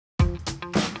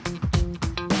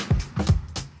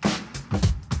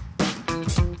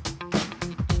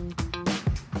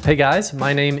Hey guys,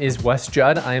 my name is Wes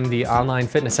Judd. I am the online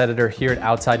fitness editor here at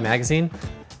Outside Magazine.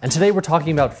 And today we're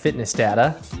talking about fitness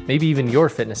data, maybe even your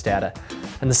fitness data,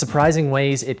 and the surprising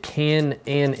ways it can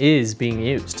and is being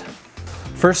used.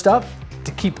 First up,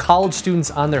 to keep college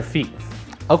students on their feet.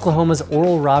 Oklahoma's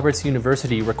Oral Roberts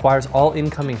University requires all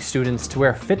incoming students to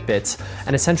wear Fitbits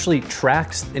and essentially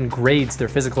tracks and grades their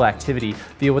physical activity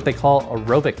via what they call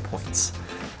aerobic points.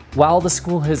 While the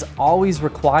school has always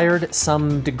required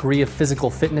some degree of physical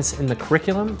fitness in the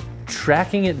curriculum,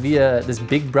 tracking it via this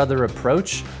big brother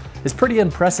approach is pretty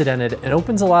unprecedented and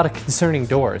opens a lot of concerning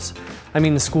doors. I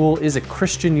mean, the school is a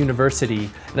Christian university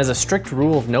and has a strict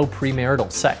rule of no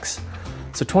premarital sex.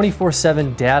 So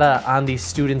 24/7 data on these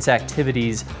students'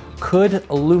 activities could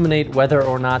illuminate whether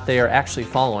or not they are actually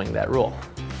following that rule.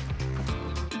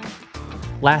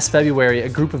 Last February, a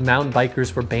group of mountain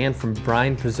bikers were banned from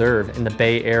Brine Preserve in the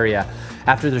Bay Area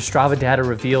after their Strava data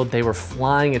revealed they were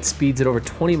flying at speeds at over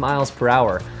 20 miles per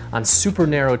hour on super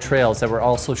narrow trails that were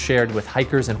also shared with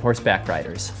hikers and horseback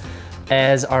riders.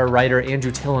 As our writer Andrew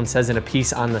Tillen says in a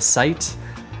piece on the site,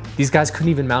 these guys couldn't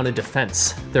even mount a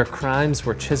defense. Their crimes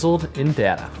were chiseled in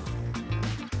data.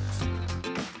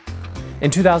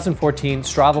 In 2014,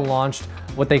 Strava launched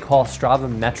what they call Strava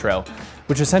Metro,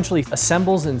 which essentially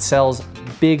assembles and sells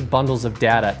big bundles of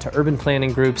data to urban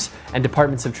planning groups and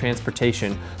departments of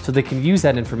transportation so they can use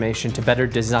that information to better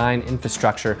design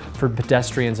infrastructure for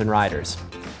pedestrians and riders.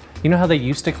 You know how they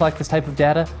used to collect this type of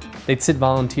data? They'd sit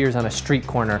volunteers on a street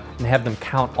corner and have them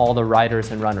count all the riders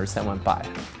and runners that went by.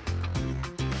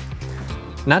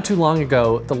 Not too long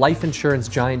ago, the life insurance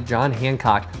giant John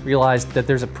Hancock realized that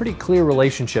there's a pretty clear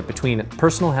relationship between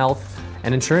personal health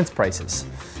and insurance prices.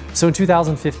 So in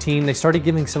 2015, they started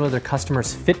giving some of their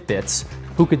customers Fitbits,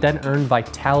 who could then earn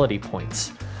vitality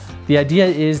points. The idea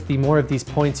is the more of these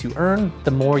points you earn,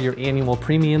 the more your annual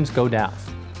premiums go down.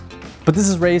 But this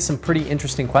has raised some pretty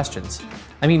interesting questions.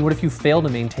 I mean, what if you fail to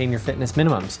maintain your fitness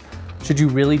minimums? Should you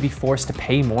really be forced to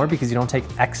pay more because you don't take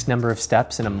X number of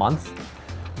steps in a month?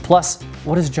 Plus,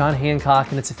 what is John Hancock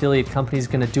and its affiliate companies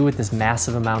going to do with this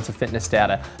massive amounts of fitness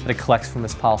data that it collects from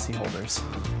its policyholders?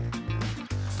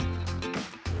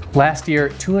 Last year,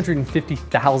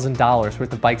 $250,000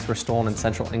 worth of bikes were stolen in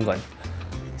central England.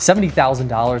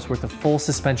 $70,000 worth of full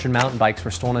suspension mountain bikes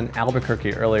were stolen in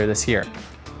Albuquerque earlier this year.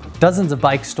 Dozens of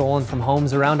bikes stolen from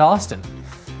homes around Austin.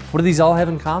 What do these all have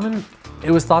in common?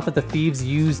 It was thought that the thieves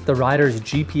used the riders'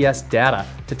 GPS data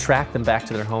to track them back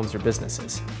to their homes or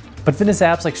businesses. But fitness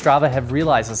apps like Strava have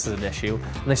realized this is an issue,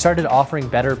 and they started offering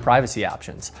better privacy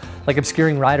options, like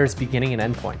obscuring riders' beginning and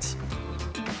end points.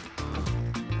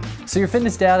 So your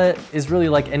fitness data is really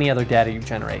like any other data you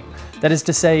generate. That is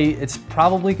to say, it's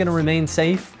probably going to remain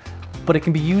safe, but it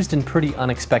can be used in pretty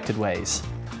unexpected ways.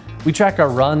 We track our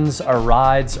runs, our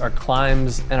rides, our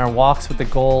climbs, and our walks with the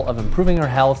goal of improving our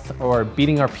health or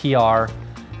beating our PR,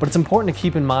 but it's important to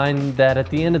keep in mind that at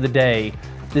the end of the day,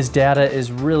 this data is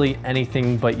really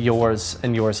anything but yours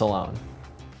and yours alone.